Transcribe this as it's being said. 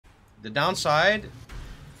The downside,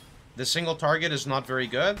 the single target is not very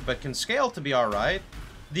good, but can scale to be alright.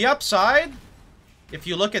 The upside, if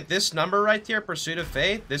you look at this number right here, Pursuit of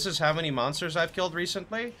Fate, this is how many monsters I've killed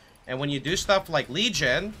recently. And when you do stuff like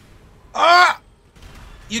Legion,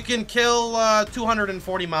 you can kill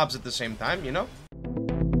 240 mobs at the same time, you know?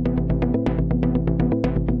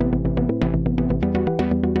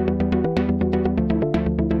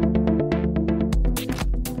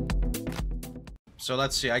 So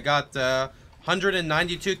let's see, I got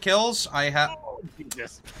 192 kills. I have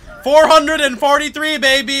 443,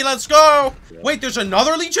 baby. Let's go. Wait, there's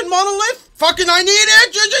another Legion monolith? Fucking, I need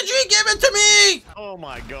it. GGG, give it to me. Oh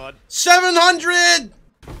my god. 700,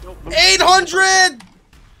 800,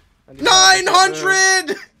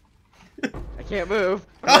 900. I can't move.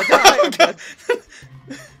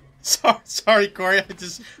 Sorry, Corey.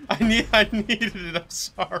 I needed it. I'm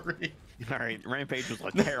sorry. Alright, Rampage was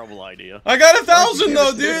a terrible idea. I got 1,000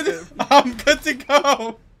 though, dude. I'm good to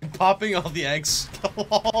go. Popping all the eggs.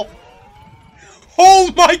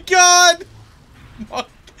 Oh my god!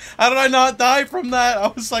 How did I not die from that? I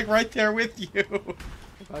was like right there with you.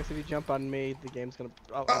 If you jump on me, the game's gonna.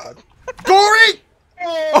 Oh my god. Corey!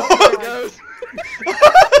 Oh, there it goes.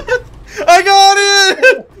 I got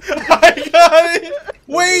it! I got it!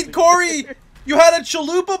 Wait, Corey! You had a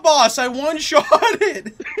chalupa boss. I one-shot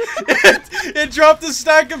it. It dropped a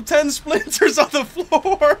stack of 10 splinters on the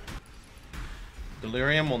floor.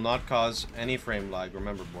 Delirium will not cause any frame lag.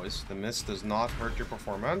 Remember, boys, the mist does not hurt your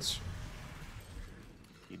performance.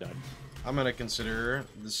 He died. I'm gonna consider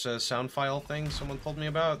this sound file thing someone told me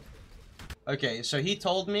about. Okay, so he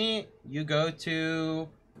told me you go to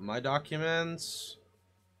my documents,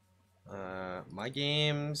 my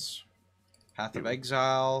games, Path of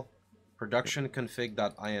Exile, production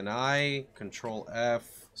config.ini, control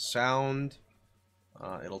F, sound.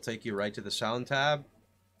 It'll take you right to the sound tab.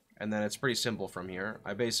 And then it's pretty simple from here.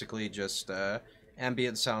 I basically just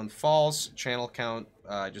ambient sound false, channel count,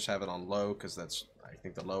 I just have it on low because that's, I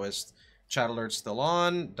think, the lowest. Chat alert's still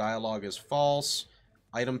on, dialogue is false,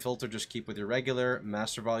 item filter just keep with your regular,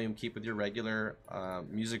 master volume keep with your regular,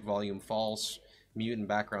 music volume false, mute and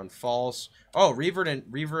background false. Oh,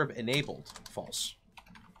 reverb enabled, false.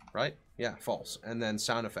 Right? Yeah, false. And then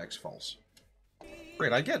sound effects false.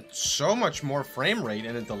 Great, I get so much more frame rate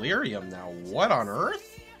in a Delirium now. What on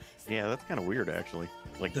earth? Yeah, that's kind of weird, actually.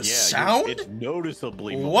 Like, the yeah, sound? It's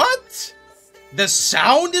noticeably more. What? The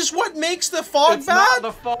sound is what makes the fog it's bad? It's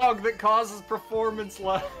not the fog that causes performance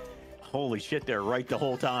lag. Holy shit, they're right the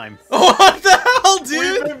whole time. What the hell,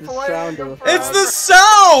 dude? It's the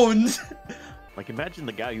sound! Like, imagine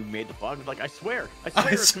the guy who made the fog. Like, I swear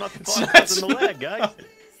it's not the fog causing the lag, guys.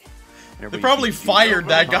 They probably fired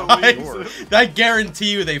that guy. I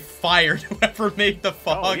guarantee you they fired whoever made the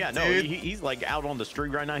fog, oh, yeah, dude. No, he's like out on the street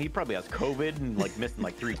right now. He probably has COVID and like missing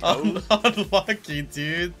like 3 toes. Unlucky,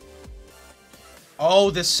 dude.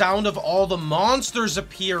 Oh, the sound of all the monsters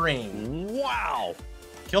appearing. Wow.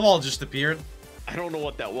 Kill all just appeared. I don't know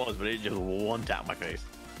what that was, but it just one tapped my face.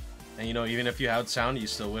 And you know, even if you had sound, you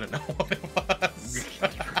still wouldn't know what it was.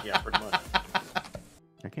 Yeah, pretty much.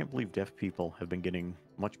 I can't believe deaf people have been getting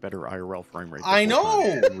much better IRL frame rates. I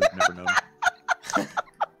know! We've never known. Well,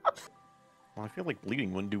 I feel like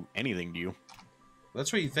bleeding wouldn't do anything to you.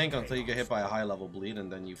 That's what you think until you get hit by a high level bleed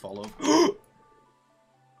and then you fall over.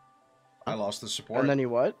 I lost the support. And then you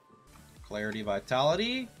what? Clarity,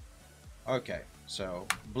 vitality. Okay, so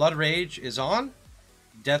Blood Rage is on.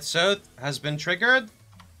 Death South has been triggered.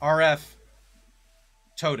 RF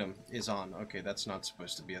Totem is on. Okay, that's not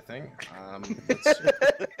supposed to be a thing.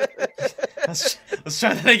 Let's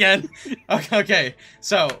try that again. Okay,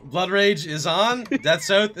 so Blood Rage is on. Death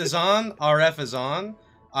South is on. RF is on.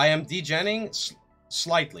 I am degenning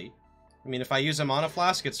slightly. I mean, if I use a Mana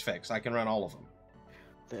Flask, it's fixed. I can run all of them.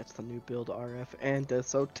 That's the new build, RF and Death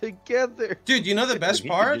South together. Dude, you know the best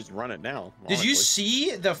part? Just run it now. Did you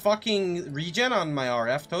see the fucking regen on my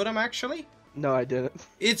RF totem, actually? No, I didn't.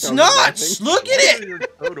 It's nuts! Look at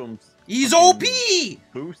it! He's OP!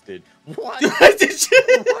 Boosted. What? Did you?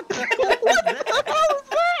 What the hell was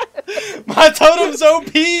that? My totem's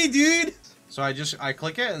OP, dude! So I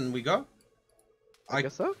click it and we go? I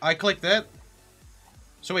guess so. I clicked it.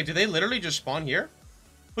 So wait, do they literally just spawn here?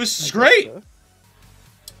 This is great! So.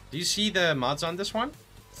 Do you see the mods on this one?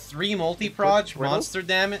 3 multi-proj, monster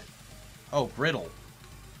damage. Oh, brittle.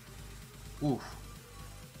 Oof.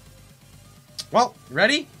 Well,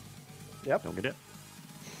 ready? Yep. Don't get it.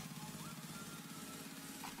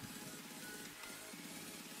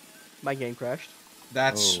 My game crashed.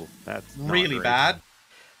 That's really great. Bad.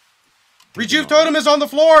 Rejuve totem is on the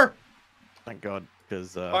floor! Thank God,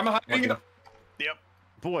 because I'm hiding. Yep.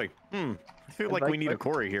 boy. I feel like we need a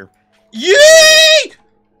Corey here. Yay!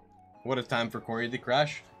 What a time for Corey to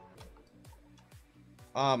crash.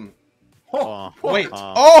 Uh, Wait.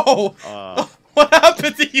 uh, What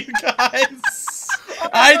happened to you guys?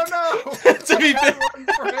 I don't know. To be I had fair, one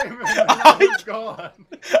frame and then I was gone.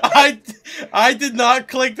 I did not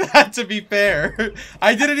click that, to be fair.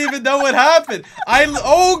 I didn't even know what happened.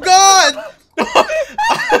 Oh god!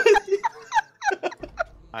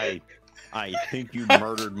 I think you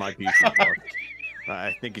murdered my PC part.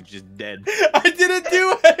 I think it's just dead. I didn't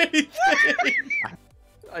do anything.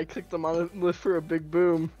 I clicked them on it for a big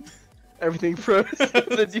boom. Everything froze, and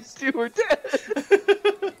then you two were dead.